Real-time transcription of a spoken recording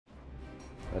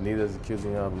Anita's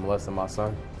accusing me of molesting my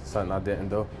son, something I didn't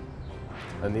do.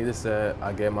 Anita said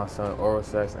I gave my son oral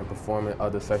sex and performing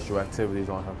other sexual activities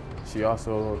on him. She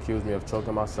also accused me of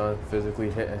choking my son, physically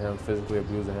hitting him, physically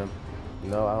abusing him.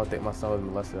 No, I don't think my son was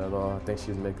molested at all. I think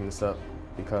she's making this up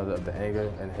because of the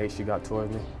anger and hate she got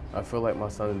towards me. I feel like my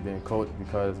son is being coached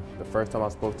because the first time I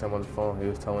spoke to him on the phone, he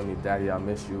was telling me, "Daddy, I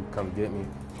miss you, come get me."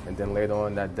 And then later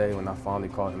on that day when I finally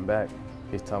called him back,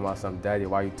 he's telling my son, "Daddy,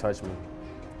 why you touch me?"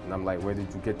 And I'm like, "Where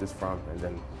did you get this from?" And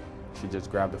then she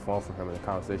just grabbed the phone from him and the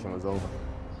conversation was over.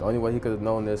 The only way he could have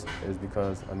known this is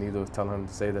because Anita was telling him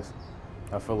to say this.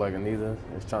 I feel like Anita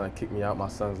is trying to kick me out my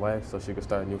son's life so she could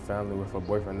start a new family with her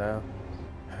boyfriend now.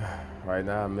 Right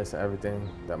now, I'm missing everything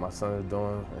that my son is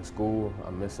doing in school.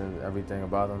 I'm missing everything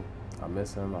about him. I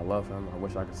miss him, I love him, I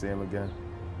wish I could see him again.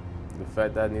 The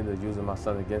fact that Anita is using my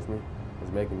son against me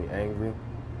is making me angry.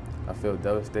 I feel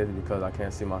devastated because I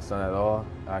can't see my son at all.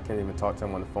 I can't even talk to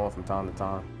him on the phone from time to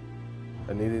time.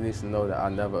 Anita needs to know that I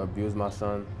never abused my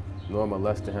son, nor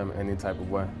molested him any type of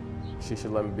way. She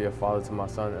should let me be a father to my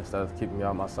son instead of keeping me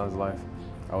out of my son's life.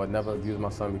 I would never abuse my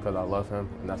son because I love him,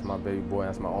 and that's my baby boy,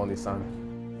 that's my only son.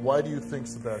 Why do you think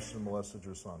Sebastian molested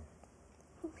your son?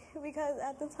 Because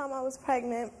at the time I was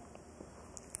pregnant,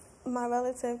 my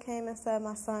relative came and said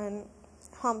my son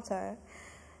humped her.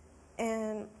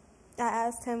 And I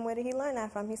asked him, where did he learn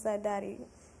that from? He said, "Daddy."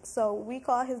 So we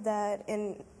called his dad,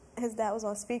 and his dad was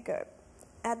on speaker.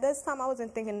 At this time, I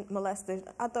wasn't thinking molested.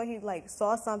 I thought he like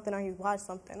saw something or he watched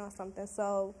something or something.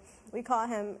 So we called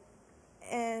him,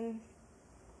 and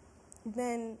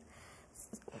then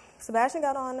Sebastian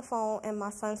got on the phone, and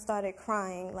my son started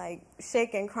crying, like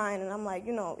shaking, crying. And I'm like,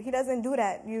 you know, he doesn't do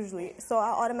that usually. So I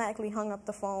automatically hung up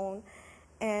the phone,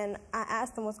 and I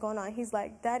asked him what's going on. He's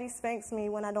like, "Daddy spanks me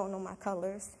when I don't know my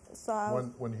colors."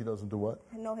 So when he doesn't do what?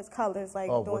 Know his colors, like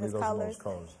doing doing his colors. Know his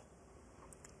colors.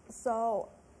 So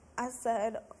I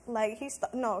said, like, he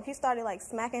started like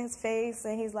smacking his face,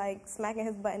 and he's like smacking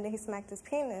his butt, and then he smacked his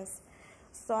penis.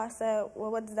 So I said,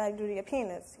 "Well, what did I do to your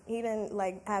penis?" He didn't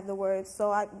like have the words,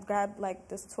 so I grabbed like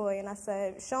this toy and I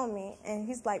said, "Show me." And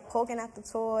he's like poking at the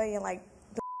toy and like,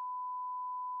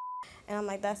 and I'm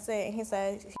like, "That's it." And he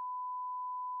said,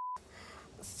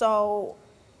 so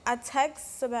I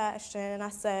text Sebastian and I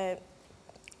said,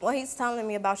 "What he's telling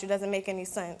me about you doesn't make any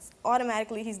sense."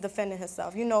 Automatically, he's defending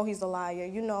himself. You know he's a liar.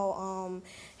 You know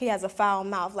he has a foul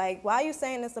mouth. Like, why are you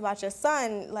saying this about your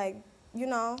son? Like, you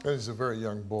know. And he's a very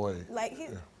young boy. Like,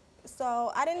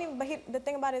 so I didn't even, but the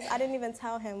thing about it is I didn't even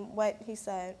tell him what he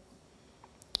said.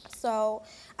 So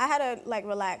I had to like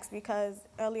relax because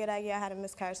earlier that year I had a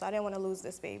miscarriage, so I didn't want to lose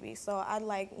this baby. So I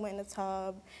like went in the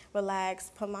tub,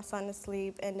 relaxed, put my son to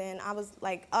sleep, and then I was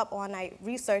like up all night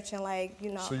researching, like,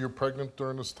 you know. So you're pregnant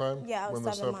during this time? Yeah, I was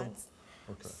 7 months.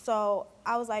 Okay. So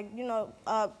I was like, you know,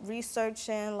 up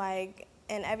researching, like,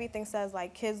 and everything says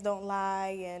like kids don't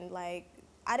lie, and like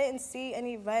I didn't see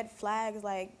any red flags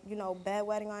like, you know,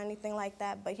 bedwetting or anything like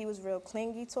that, but he was real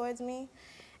clingy towards me.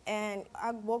 And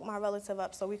I woke my relative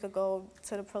up so we could go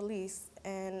to the police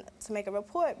and to make a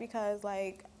report because,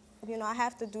 like, you know, I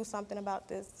have to do something about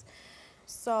this.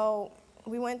 So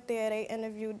we went there, they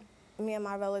interviewed me and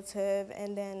my relative,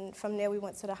 and then from there we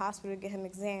went to the hospital to get him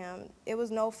examined. It was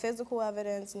no physical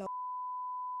evidence, no.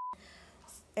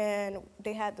 And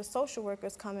they had the social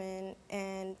workers come in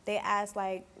and they asked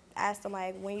him,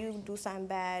 like, when you do something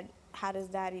bad,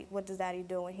 what does daddy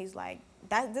do? And he's like,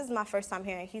 this is my first time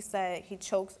hearing. He said he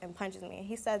chokes and punches me. And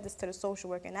he said this to the social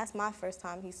worker, and that's my first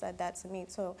time he said that to me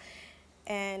too.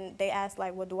 And they asked,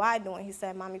 like, what do I do? And he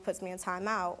said, "Mommy puts me in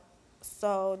timeout."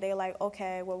 So they're like,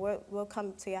 "Okay, well, we'll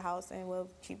come to your house and we'll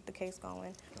keep the case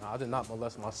going." No, I did not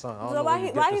molest my son. I don't So know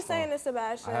why are you saying this,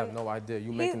 Sebastian? I have no idea.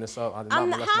 You making this up. I did not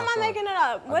molest my son. How am I making it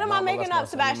up? What am I making up,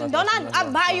 Sebastian? Don't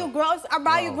I buy you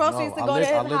groceries to go to his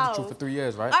house? I lived with you for 3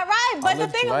 years, right? All right, but the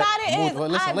thing about it is,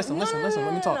 listen.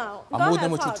 Let me talk. I moved in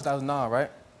with you in 2009,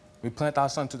 right? We planted our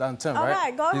son in 2010, right?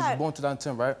 Okay, go ahead. He was born in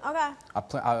 2010, right?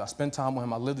 Okay. I spent time with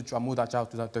him. I lived with you. I moved out your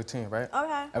house in 2013, right?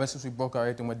 Okay. Ever since we broke up,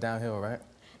 everything went downhill, right?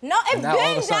 No, it's been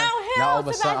downhill. Now all of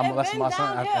a sudden, I'm molesting my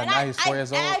son, and now he's 4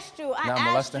 years old. I asked you. Now I'm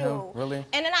molesting him? Really?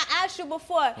 And then I asked you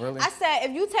before. Really? I said,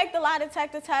 if you take the lie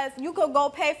detector test, you could go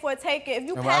pay for it, take it. If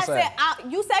you pass it,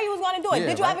 you said you was going to do it. Yeah,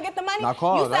 did you ever get the money? I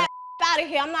called, you said, out of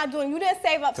here, I'm not doing it. You didn't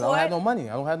save up for it. I don't have no money.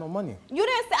 I don't have no money. You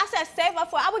didn't say, I said save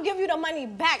up for it. I would give you the money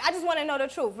back. I just want to know the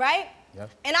truth, right? Yep.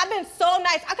 And I've been so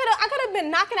nice. I could have been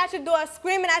knocking at your door,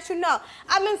 screaming at you. No,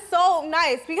 I've been so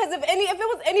nice because if it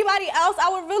was anybody else, I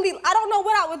don't know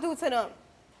what I would do to them.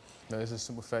 No, it's a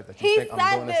simple fact that you think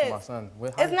I'm doing this for my son.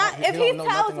 It's not. If he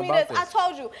tells me this, I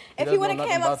told you. If he would have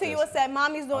came up to you and said,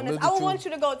 "Mommy's doing this," I would want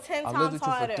you to go 10 times harder. I've lived with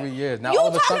you for 3 years. Now, you all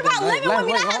of a talking sudden, about living with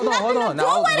me? That has nothing to do with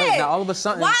it. Now, all of a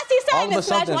sudden, why is he saying this?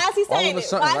 Why is he saying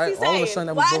it? Why is he saying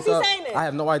it? Why is he saying it? I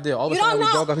have no idea. All of a sudden we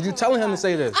broke up because you telling him to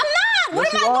say this. I'm not.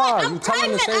 What am I doing? I'm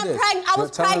pregnant. I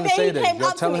was pregnant. He came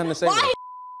up to me. Why?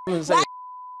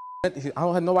 I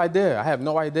don't have no idea. I have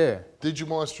no idea. Did you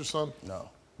molest your son? No.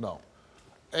 No.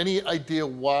 Any idea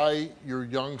why your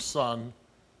young son,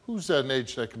 who's at an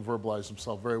age that can verbalize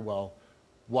himself very well,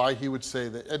 why he would say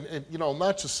that? And you know,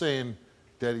 not just saying,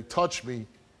 "Daddy, touch me."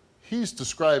 He's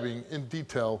describing in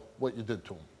detail what you did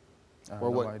to him. I have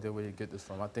no idea where you get this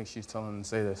from. I think she's telling him to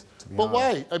say this, to be But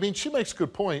honest. why? I mean, she makes a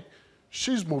good point.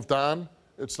 She's moved on.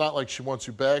 It's not like she wants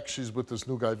you back. She's with this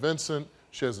new guy, Vincent.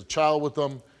 She has a child with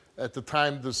him. At the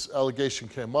time this allegation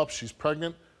came up, she's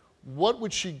pregnant. What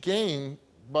would she gain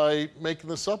by making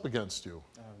this up against you?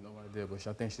 I have no idea, but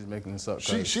I think she's making this up.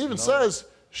 She even says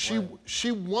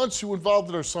she wants you involved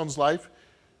in her son's life.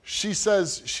 She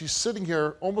says she's sitting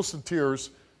here almost in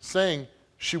tears saying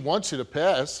she wants you to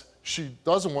pass. She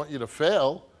doesn't want you to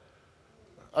fail.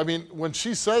 I mean, when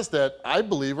she says that, I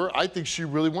believe her. I think she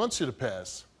really wants you to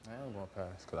pass. I am going to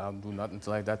pass because I don't do nothing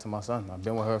like that to my son. I've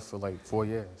been with her for like 4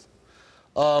 years.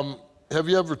 Have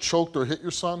you ever choked or hit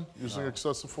your son using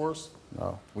excessive force?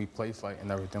 No. We play fight and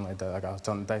everything like that, like I was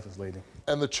telling the diapers lady.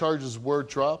 And the charges were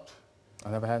dropped? I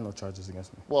never had no charges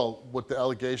against me. Well, with the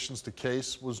allegations, the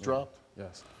case was dropped?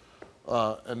 Yes.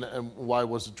 And why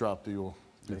was it dropped, do you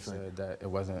They think? said that it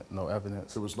wasn't no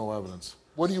evidence. There was no evidence.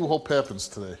 What do you hope happens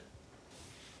today?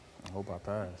 I hope I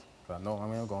pass. But I know I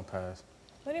am going to pass.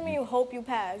 What do you mean you hope you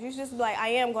pass? You just be like, I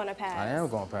am going to pass. I am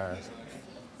going to pass.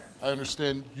 I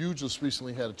understand you just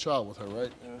recently had a child with her,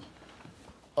 right?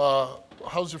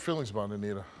 How's your feelings about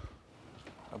Anita?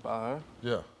 About her?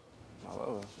 Yeah. I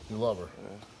love her. You love her?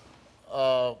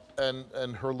 Yeah.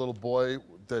 And her little boy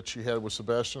that she had with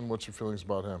Sebastian, what's your feelings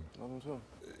about him? Love him too.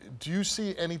 Do you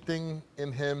see anything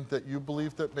in him that you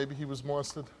believe that maybe he was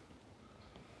molested?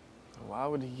 Why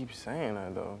would he keep saying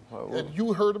that, though? And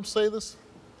you heard him say this?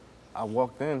 I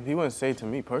walked in. He wouldn't say it to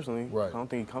me personally. Right. I don't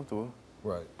think he's comfortable.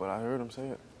 Right. But I heard him say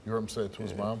it. You heard him say it to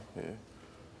his mom?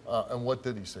 Yeah. And what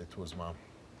did he say to his mom?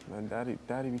 Man,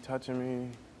 Daddy be touching me.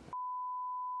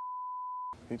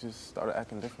 He just started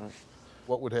acting different.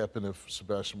 What would happen if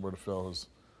Sebastian were to fail his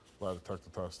lie detector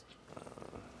test?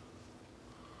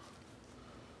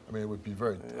 I mean, it would be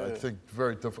very, I think,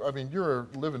 very difficult. I mean, you're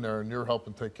living there and you're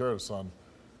helping take care of the son.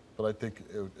 But I think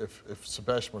if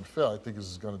Sebastian would fail, I think this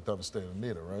is going to devastate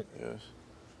Anita, right? Yes.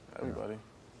 Everybody.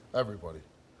 Yeah. Everybody.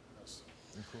 Yes.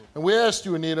 And we asked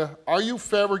you, Anita, are you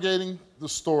fabricating the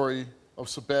story of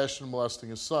Sebastian molesting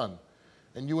his son?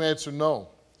 And you answered no.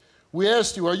 We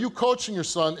asked you, are you coaching your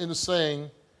son into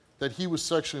saying that he was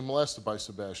sexually molested by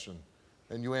Sebastian?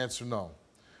 And you answered no.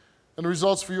 And the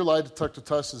results for your lie detector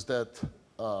test is that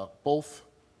both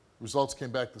results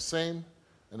came back the same,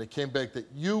 and they came back that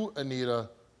you, Anita,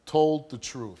 told the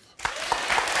truth.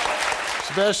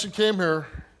 Sebastian came here,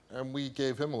 and we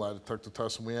gave him a lie detector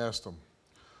test, and we asked him,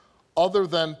 other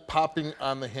than popping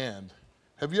on the hand,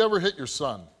 have you ever hit your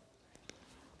son?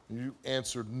 And you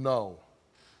answered no.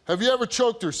 Have you ever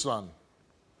choked your son?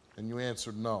 And you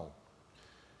answered no.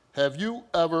 Have you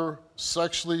ever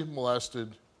sexually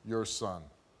molested your son?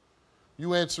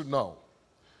 You answered no.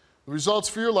 The results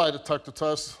for your lie detector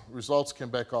test, the results came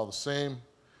back all the same,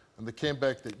 and they came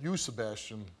back that you,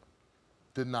 Sebastian,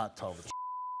 did not tell the truth.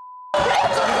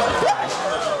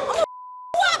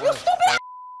 You stupid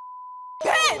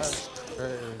bitch!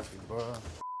 Crazy, bro.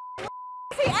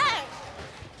 Where's he at?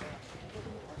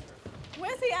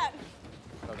 Where's he at?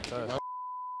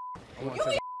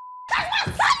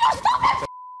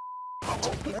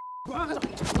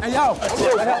 Hey, yo!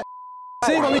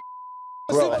 See me?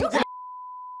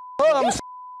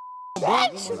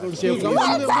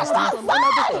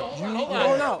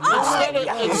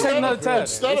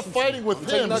 Instead of fighting with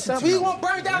him, We won't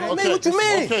burn down on me. What you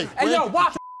mean? Okay, Hey, yo,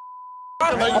 watch.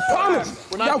 I promise.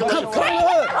 We're Yo, not come gonna to the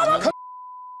hood.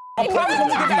 I promise when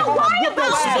we get back home, I'll whip your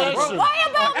ass, bro. Why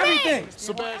about me?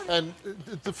 Everything. And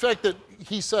the fact that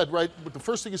he said, right, the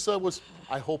first thing he said was,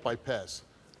 I hope I pass.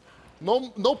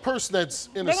 No person that's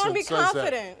innocent They're gonna be says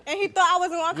confident, and he thought I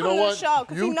wasn't gonna You come know to what? the show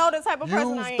because he know the type of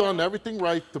person I am. You've done everything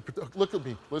right. Look at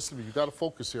me. Listen to me. You got to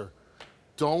focus here.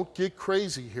 Don't get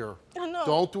crazy here. I know.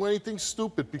 Don't do anything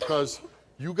stupid because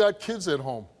you got kids at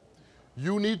home.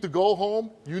 You need to go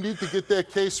home. You need to get that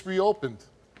case reopened.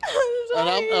 And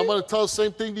I'm going to tell the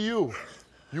same thing to you.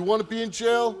 You want to be in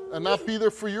jail and not be there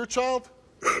for your child?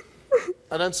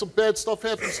 And then some bad stuff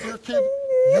happens to your kid?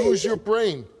 Use your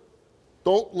brain.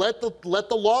 Don't let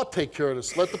the law take care of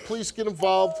this. Let the police get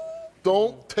involved.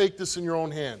 Don't take this in your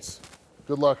own hands.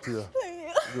 Good luck to you.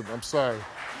 Good, I'm sorry.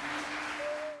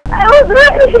 I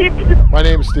was raped. My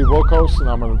name is Steve Wilkos, and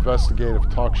I'm an investigative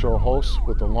talk show host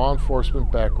with a law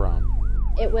enforcement background.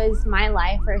 It was my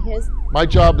life or his. My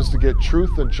job is to get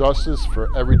truth and justice for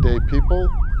everyday people.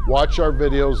 Watch our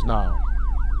videos now.